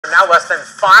now less than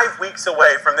 5 weeks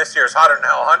away from this year's Hotter Than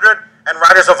Hell 100, and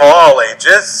riders of all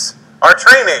ages are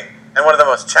training in one of the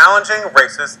most challenging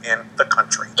races in the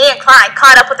country. Ian Klein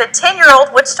caught up with a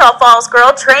 10-year-old Wichita Falls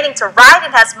girl training to ride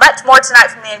and has much more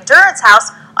tonight from the Endurance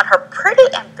House on her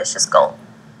pretty ambitious goal.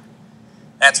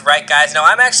 That's right, guys. Now,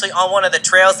 I'm actually on one of the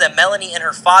trails that Melanie and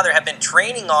her father have been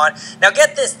training on. Now,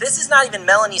 get this. This is not even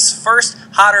Melanie's first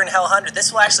Hotter Than Hell 100.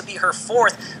 This will actually be her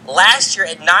fourth. Last year,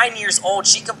 at 9 years old,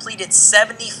 she completed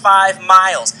 75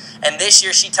 miles. And this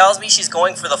year, she tells me she's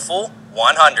going for the full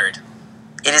 100.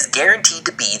 It is guaranteed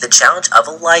to be the challenge of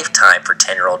a lifetime for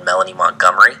 10-year-old Melanie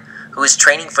Montgomery, who is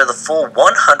training for the full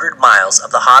 100 miles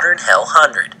of the Hotter Than Hell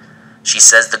 100. She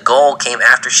says the goal came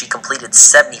after she completed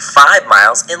 75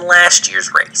 miles in last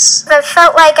year's race. I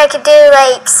felt like I could do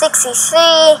like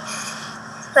 63,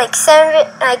 like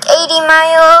 80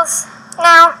 miles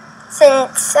now.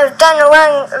 Since I've done a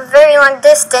very long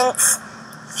distance,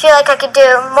 I feel like I could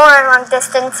do more long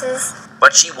distances.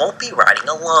 But she won't be riding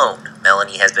alone.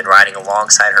 Melanie has been riding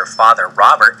alongside her father,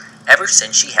 Robert, ever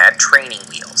since she had training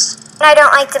wheels. I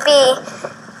don't like to be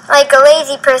like a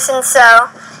lazy person, so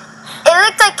it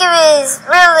looked like it was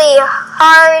really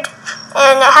hard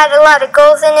and it had a lot of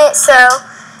goals in it, so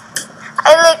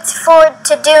I looked forward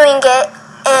to doing it,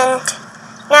 and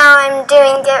now I'm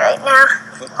doing it right now.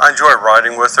 I enjoy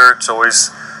riding with her. It's always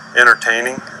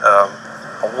entertaining. I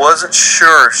wasn't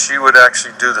sure if she would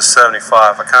actually do the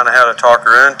 75. I kind of had to talk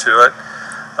her into it.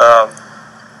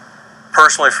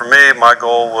 Personally, for me, my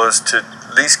goal was to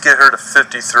at least get her to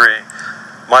 53.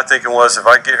 My thinking was if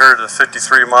I get her to the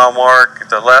 53-mile mark at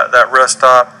that rest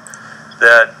stop,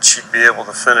 that she'd be able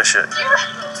to finish it.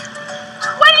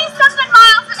 20-something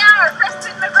miles an hour,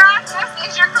 Kristen McGrath. This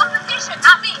is your competition,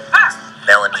 not me. Her.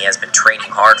 Melanie has been training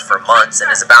hard for months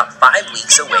and is about 5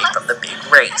 weeks away from the big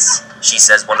race. She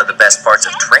says one of the best parts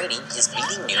of training is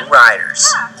meeting new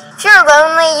riders. If you're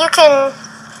lonely, you can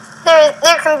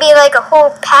there can be like a whole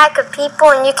pack of people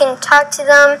and you can talk to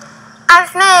them.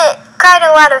 I've met quite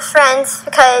a lot of friends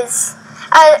because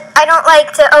I don't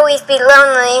like to always be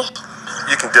lonely.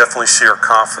 You can definitely see her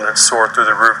confidence soar through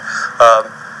the roof.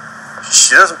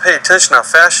 She doesn't pay attention how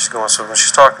fast she's going, so when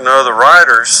she's talking to other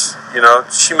riders, you know,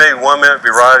 she may 1 minute be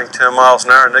riding 10 miles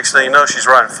an hour, and next thing you know, she's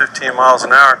riding 15 miles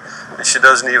an hour, and she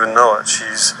doesn't even know it.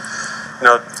 She's, you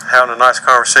know, having a nice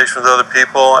conversation with other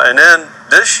people. And then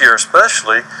this year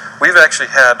especially, we've actually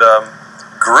had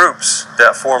groups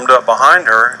that formed up behind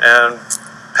her and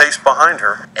paced behind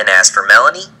her. And as for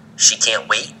Melanie, she can't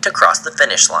wait to cross the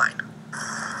finish line.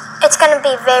 It's going to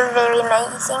be very, very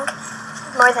amazing,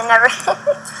 more than ever.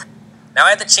 Now,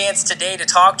 I had the chance today to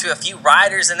talk to a few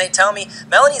riders, and they tell me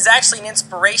Melanie's actually an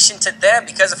inspiration to them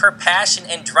because of her passion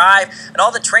and drive and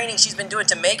all the training she's been doing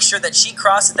to make sure that she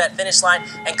crosses that finish line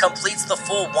and completes the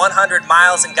full 100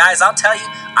 miles. And guys, I'll tell you,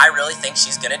 I really think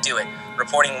she's going to do it.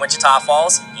 Reporting in Wichita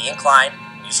Falls, Ian Klein,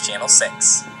 News Channel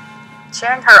 6.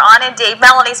 Cheering her on indeed.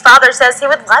 Melanie's father says he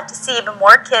would love to see even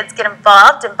more kids get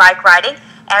involved in bike riding,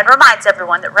 and reminds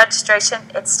everyone that registration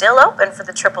is still open for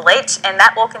the Triple H, and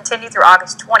that will continue through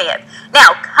August 20th.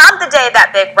 Now, come the day of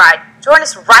that big ride, join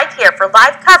us right here for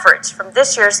live coverage from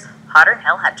this year's Hotter Than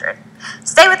Hell 100.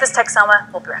 Stay with us,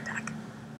 Texoma. We'll be right back.